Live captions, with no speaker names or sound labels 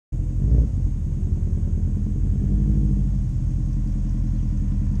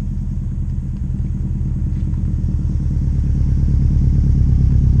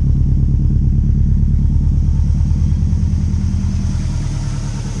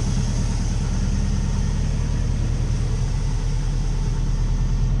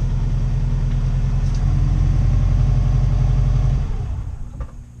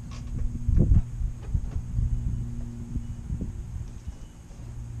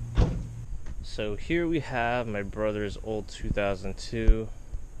So here we have my brother's old 2002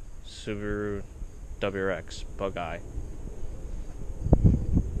 Subaru WRX Bug Eye.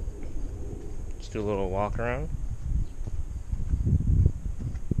 Let's do a little walk around.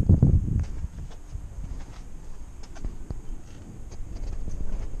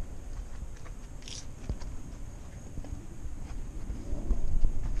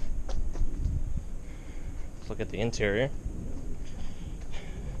 Let's look at the interior.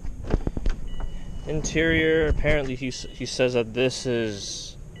 Interior, apparently he says that this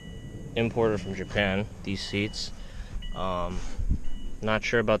is imported from Japan, these seats. Not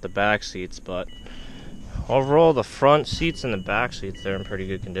sure about the back seats, but overall the front seats and the back seats, they're in pretty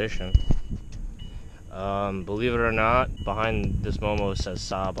good condition. Believe it or not, behind this Momo says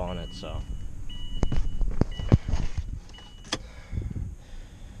Saab on it, so.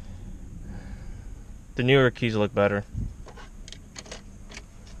 The newer keys look better.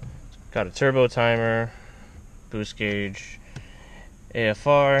 Got a turbo timer, boost gauge,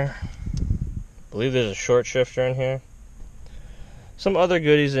 AFR. Believe there's a short shifter in here. Some other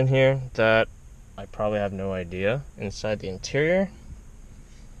goodies in here that I probably have no idea. Inside the interior,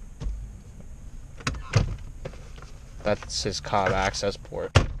 that's his cob access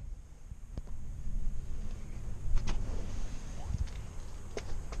port.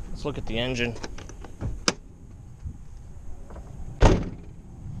 Let's look at the engine.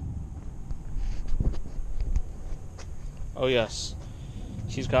 Oh yes,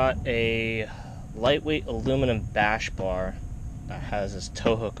 she's got a lightweight aluminum bash bar that has this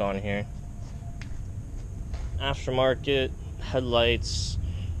tow hook on here. Aftermarket headlights,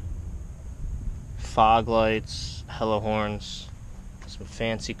 fog lights, hella horns, some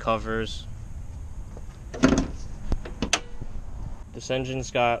fancy covers. This engine's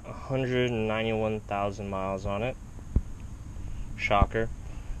got 191,000 miles on it. Shocker.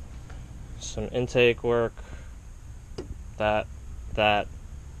 Some intake work. That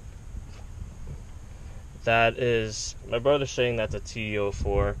is, my brother's saying that's a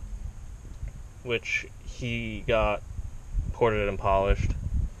TO4, which he got ported and polished.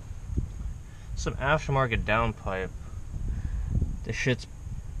 Some aftermarket downpipe. This shit's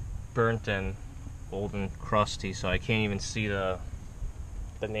burnt and old and crusty, so I can't even see the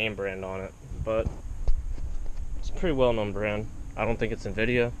name brand on it, but it's a pretty well known brand. I don't think it's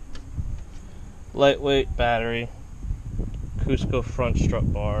NVIDIA. Lightweight battery. Cusco front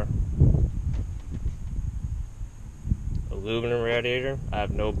strut bar, aluminum radiator. I have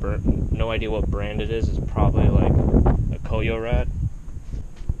no idea what brand it is. It's probably like a Koyo Rad.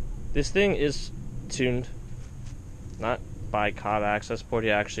 This thing is tuned, not by cob access port. He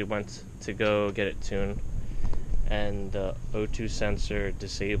actually went to go get it tuned, and the O2 sensor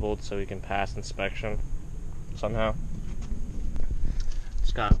disabled so he can pass inspection somehow.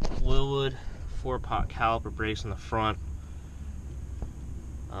 It's got Willwood 4-pot caliper brakes in the front.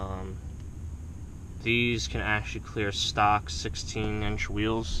 These can actually clear stock 16-inch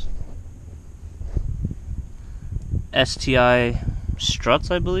wheels. STI struts,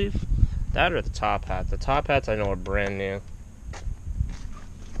 I believe. That or the top hat. The top hats I know are brand new.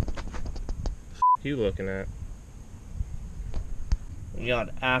 What are you looking at? We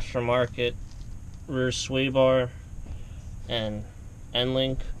got aftermarket rear sway bar and end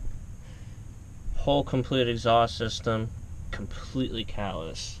link. Whole complete exhaust system, completely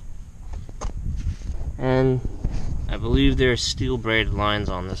catless. And I believe there are steel braided lines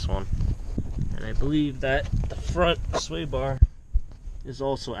on this one. And I believe that the front sway bar is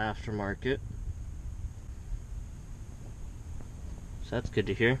also aftermarket. So that's good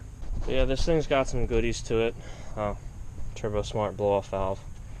to hear. But yeah, this thing's got some goodies to it. Turbo Smart blow-off valve.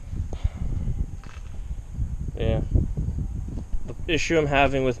 Yeah. The issue I'm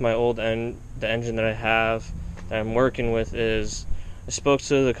having with my old the engine that I have, that I'm working with, is I spoke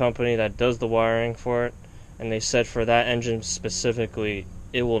to the company that does the wiring for it, and they said for that engine specifically,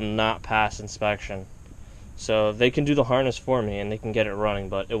 it will not pass inspection. So they can do the harness for me and they can get it running,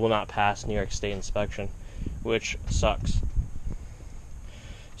 but it will not pass New York State inspection, which sucks.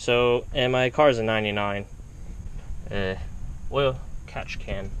 So, and my car's a 99. Oil catch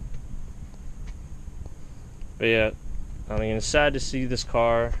can. But yeah, I mean, it's sad to see this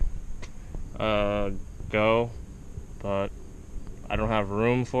car go, but I don't have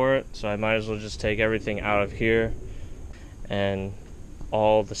room for it, so I might as well just take everything out of here, and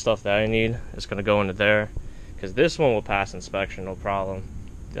all the stuff that I need is going to go into there, because this one will pass inspection, no problem.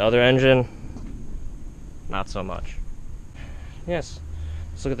 The other engine, not so much. Yes,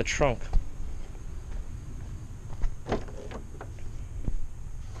 let's look at the trunk.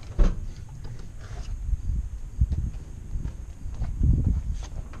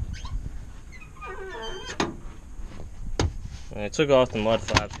 And I took off the mud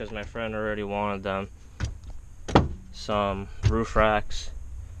flaps because my friend already wanted them. Some roof racks,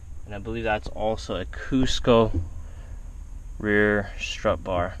 and I believe that's also a Cusco rear strut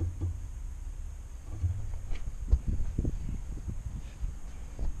bar.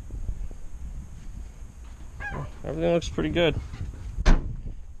 Everything looks pretty good.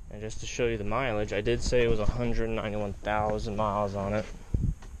 And just to show you the mileage, I did say it was 191,000 miles on it.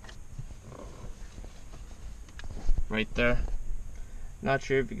 Right there. Not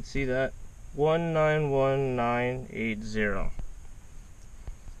sure if you can see that. 191980.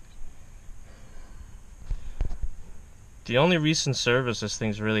 The only recent service this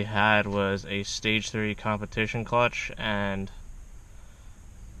thing's really had was a stage 3 competition clutch and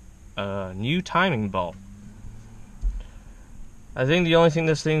a new timing belt. I think the only thing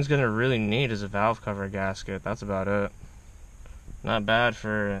this thing's gonna really need is a valve cover gasket. That's about it. Not bad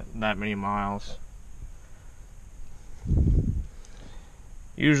for that many miles.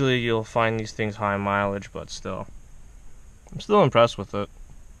 Usually you'll find these things high mileage, but still. I'm still impressed with it.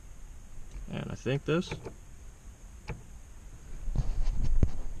 And I think this.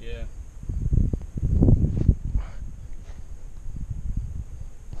 Yeah.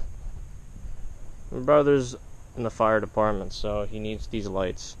 My brother's in the fire department, so he needs these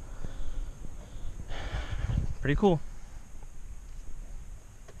lights. Pretty cool.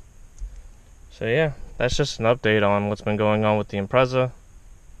 So yeah, that's just an update on what's been going on with the Impreza.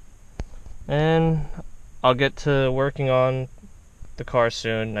 And I'll get to working on the car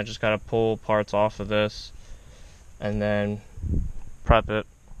soon. I just gotta pull parts off of this and then prep it,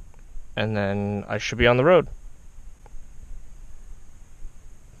 and then I should be on the road.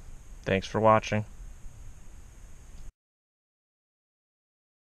 Thanks for watching.